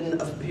 when it didn't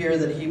appear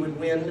that he would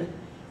win.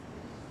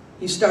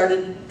 He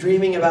started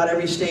dreaming about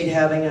every state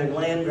having a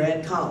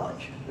land-grant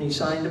college, and he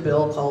signed a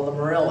bill called the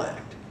Morrill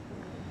Act.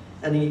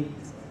 And he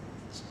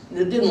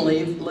didn't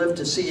live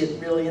to see it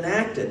really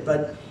enacted,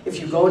 but if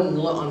you go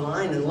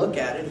online and look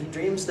at it, he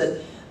dreams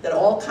that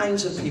all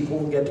kinds of people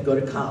will get to go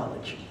to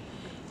college.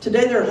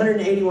 Today there are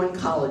 181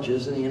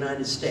 colleges in the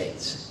United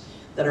States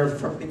that are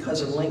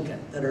because of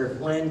Lincoln, that are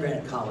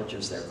land-grant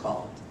colleges, they're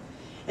called.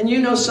 And you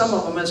know some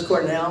of them as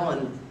Cornell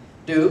and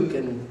Duke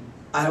and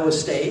Iowa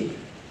State.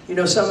 You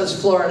know some as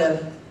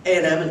Florida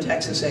A&M and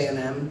Texas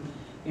A&M.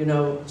 You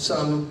know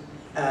some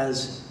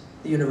as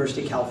the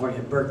University of California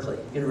at Berkeley,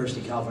 University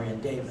of California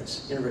at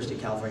Davis, University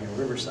of California at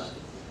Riverside.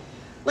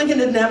 Lincoln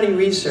didn't have any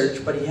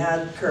research, but he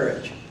had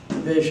courage,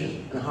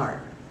 vision, and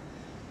heart.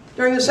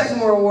 During the Second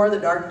World War, the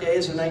dark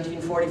days of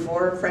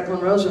 1944,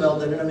 Franklin Roosevelt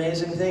did an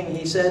amazing thing.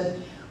 He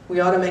said, we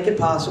ought to make it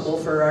possible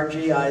for our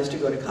GIs to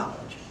go to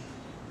college.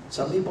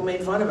 Some people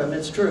made fun of him,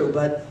 it's true,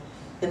 but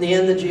in the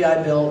end, the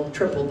GI Bill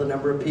tripled the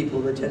number of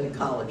people who attended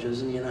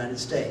colleges in the United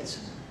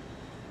States.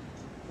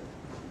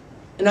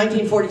 In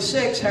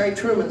 1946, Harry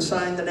Truman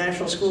signed the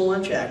National School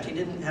Lunch Act. He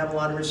didn't have a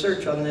lot of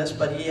research on this,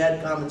 but he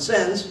had common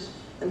sense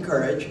and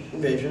courage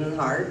and vision and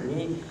heart, and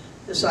he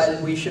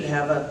decided we should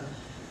have a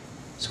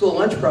school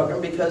lunch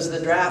program because the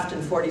draft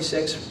in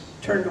 '46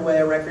 turned away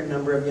a record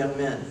number of young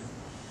men.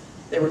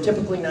 They were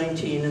typically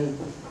 19, and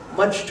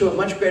to a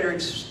much greater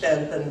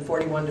extent than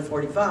 41 to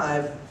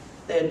 45,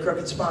 they had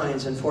crooked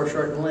spines and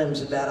foreshortened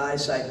limbs and bad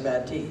eyesight and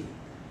bad teeth.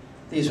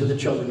 These were the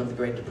children of the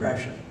Great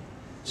Depression.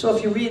 So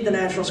if you read the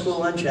National School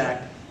Lunch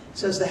Act, it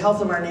says the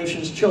health of our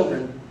nation's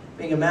children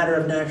being a matter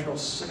of national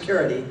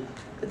security,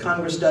 the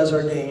Congress does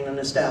ordain and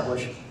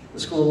establish the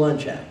School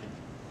Lunch Act.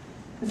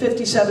 In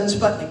 '57,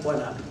 Sputnik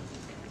went up.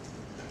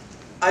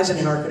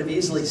 Eisenhower could have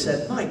easily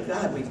said, my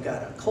God, we've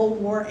got a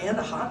Cold War and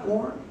a hot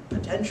war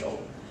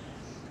potential.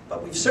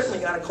 But we've certainly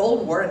got a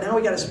Cold War, and now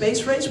we got a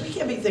space race. We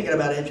can't be thinking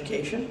about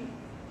education.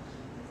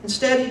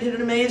 Instead, he did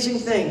an amazing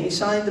thing. He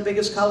signed the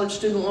biggest college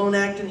student loan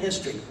act in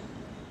history.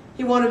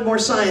 He wanted more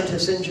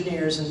scientists,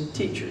 engineers, and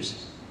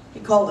teachers.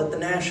 He called it the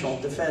National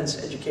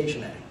Defense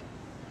Education Act.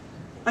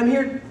 I'm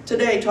here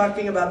today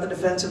talking about the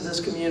defense of this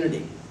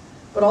community,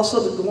 but also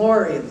the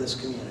glory of this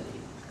community.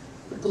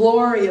 The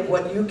glory of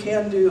what you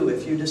can do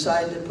if you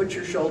decide to put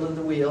your shoulder to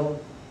the wheel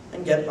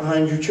and get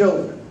behind your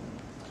children.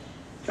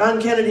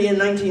 John Kennedy in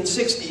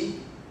 1960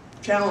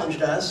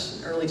 challenged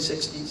us, early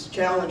 60s,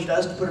 challenged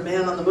us to put a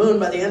man on the moon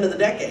by the end of the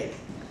decade.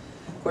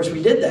 Of course,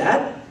 we did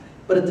that,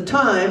 but at the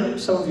time,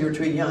 some of you were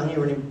too young, you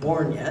weren't even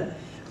born yet,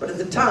 but at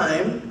the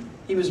time,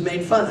 he was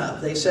made fun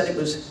of. They said it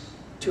was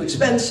too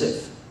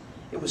expensive.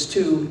 It was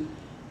too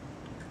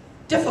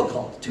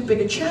difficult, too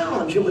big a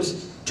challenge. It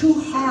was too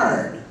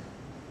hard.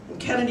 And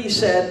Kennedy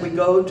said, we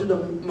go to the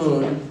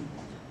moon,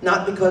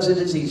 not because it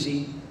is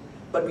easy,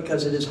 but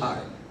because it is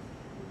hard.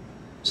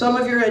 Some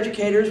of your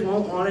educators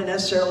won't want to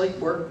necessarily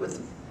work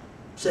with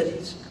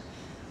cities.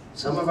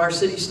 Some of our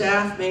city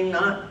staff may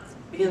not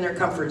be in their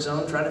comfort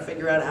zone trying to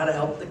figure out how to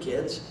help the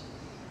kids.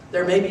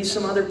 There may be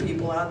some other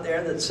people out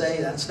there that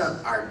say, that's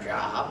not our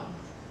job.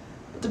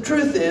 But the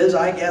truth is,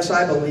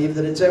 I believe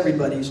that it's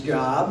everybody's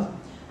job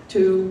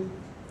to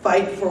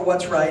fight for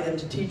what's right and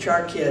to teach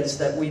our kids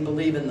that we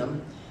believe in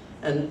them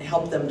and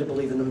help them to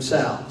believe in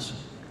themselves.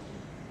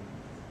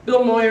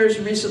 Bill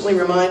Moyers recently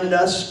reminded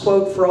us,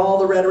 quote, for all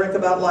the rhetoric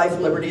about life,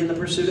 liberty, and the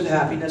pursuit of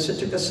happiness, it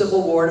took a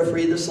civil war to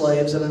free the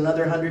slaves and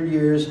another 100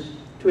 years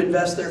to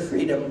invest their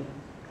freedom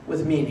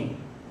with meaning.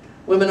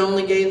 Women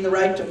only gained the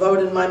right to vote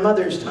in my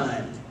mother's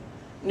time.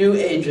 New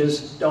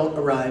ages don't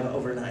arrive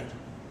overnight.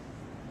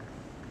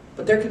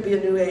 But there could be a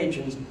new age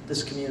in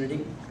this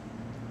community.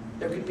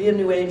 There could be a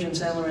new age in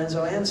San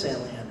Lorenzo and San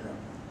Leandro.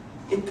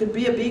 It could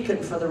be a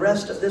beacon for the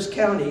rest of this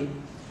county,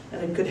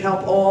 and it could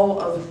help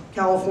all of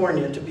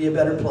California to be a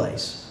better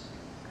place.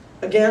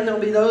 Again,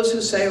 there'll be those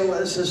who say,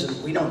 well,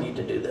 we don't need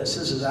to do this.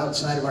 This is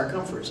outside of our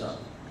comfort zone.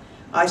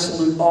 I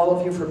salute all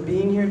of you for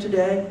being here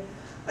today.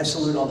 I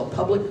salute all the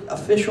public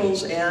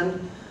officials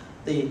and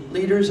the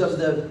leaders of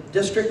the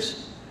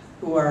districts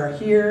who are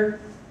here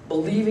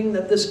believing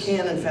that this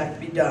can, in fact,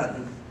 be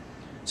done.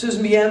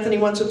 Susan B. Anthony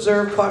once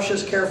observed,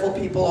 cautious, careful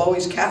people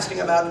always casting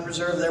about to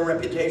preserve their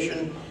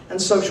reputation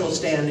and social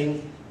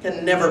standing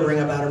can never bring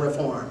about a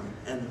reform,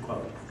 end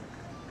quote.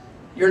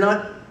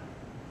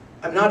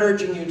 I'm not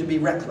urging you to be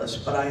reckless,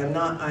 but I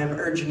am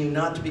urging you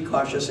not to be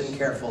cautious and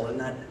careful in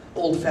that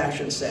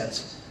old-fashioned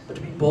sense, but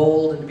to be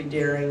bold and to be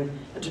daring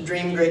and to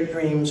dream great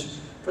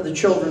dreams for the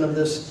children of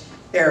this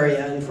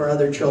area and for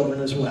other children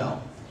as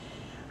well.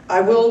 I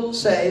will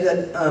say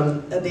that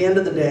at the end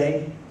of the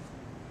day,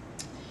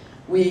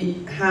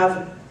 we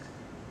have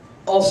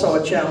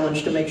also a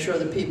challenge to make sure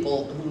the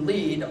people who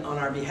lead on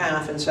our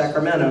behalf in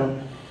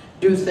Sacramento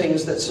do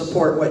things that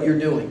support what you're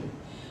doing.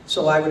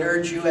 So I would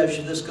urge you, as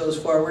this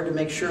goes forward, to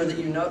make sure that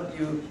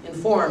you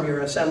inform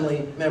your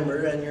assembly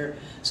member and your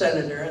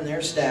senator and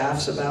their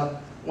staffs about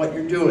what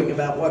you're doing,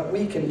 about what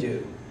we can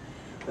do.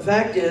 The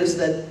fact is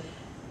that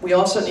we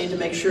also need to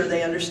make sure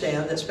they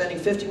understand that spending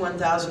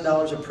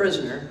 $51,000 a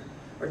prisoner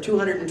or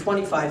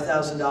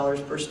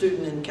 $225,000 per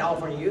student in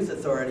California Youth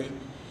Authority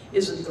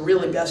isn't the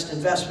really best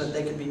investment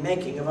they could be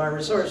making of our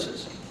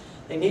resources.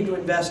 They need to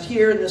invest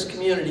here in this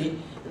community,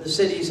 in the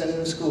cities and in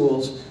the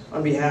schools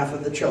on behalf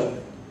of the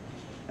children.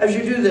 As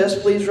you do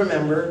this, please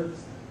remember,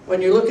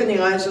 when you look in the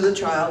eyes of the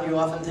child, you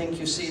often think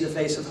you see the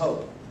face of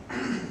hope.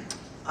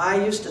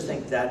 I used to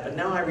think that, but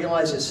now I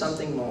realize it's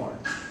something more.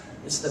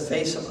 It's the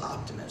face of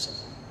optimism.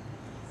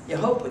 You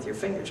hope with your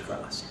fingers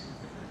crossed.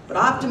 But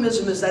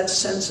optimism is that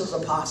sense of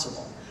the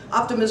possible.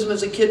 Optimism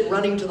is a kid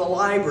running to the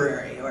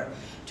library or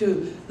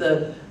to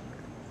the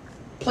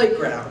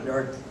playground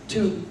or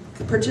to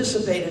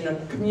participate in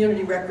a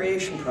community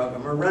recreation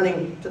program or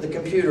running to the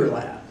computer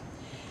lab.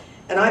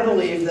 And I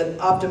believe that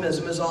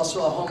optimism is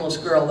also a homeless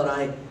girl that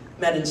I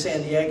met in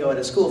San Diego at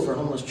a school for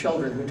homeless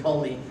children who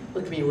told me,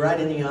 looked me right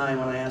in the eye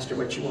when I asked her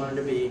what she wanted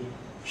to be.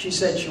 She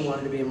said she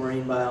wanted to be a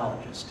marine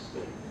biologist.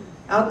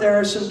 Out there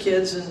are some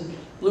kids in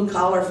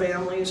blue-collar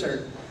families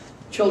or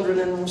children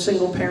in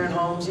single-parent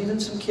homes,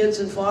 even some kids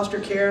in foster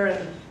care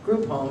and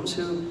group homes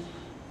who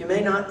you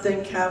may not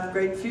think have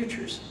great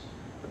futures.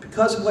 But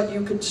because of what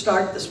you could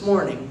start this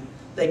morning,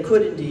 they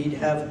could indeed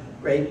have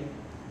great,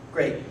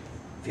 great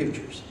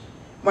futures.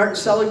 Martin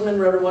Seligman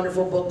wrote a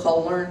wonderful book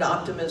called Learned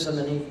Optimism,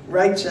 and he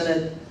writes in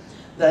it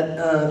that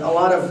a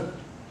lot of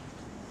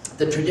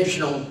the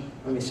traditional,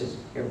 let me see,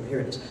 here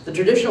it is. The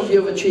traditional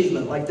view of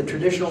achievement, like the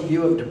traditional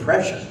view of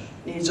depression,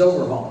 needs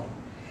overhauling.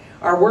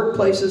 Our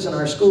workplaces and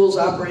our schools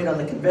operate on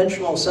the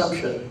conventional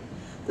assumption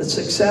that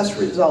success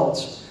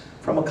results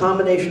from a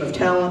combination of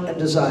talent and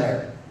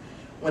desire.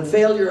 When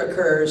failure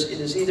occurs, it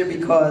is either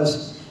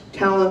because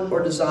talent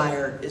or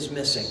desire is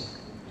missing.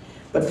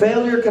 But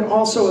failure can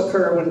also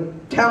occur when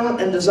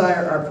talent and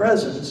desire are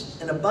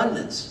present in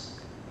abundance,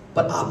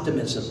 but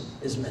optimism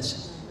is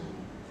missing.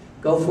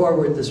 Go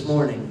forward this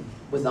morning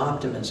with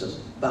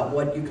optimism about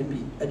what you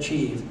can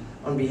achieve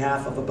on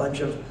behalf of a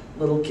bunch of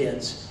little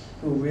kids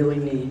who really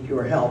need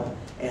your help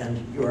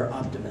and your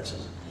optimism.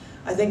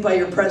 I think by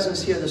your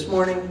presence here this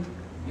morning,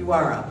 you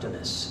are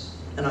optimists.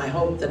 And I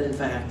hope that, in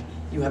fact,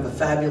 you have a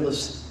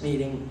fabulous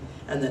meeting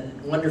and that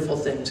wonderful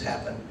things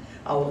happen.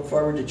 I'll look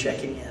forward to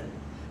checking in.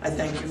 I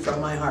thank you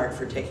from my heart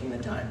for taking the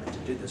time to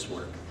do this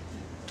work.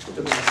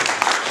 Good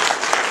morning.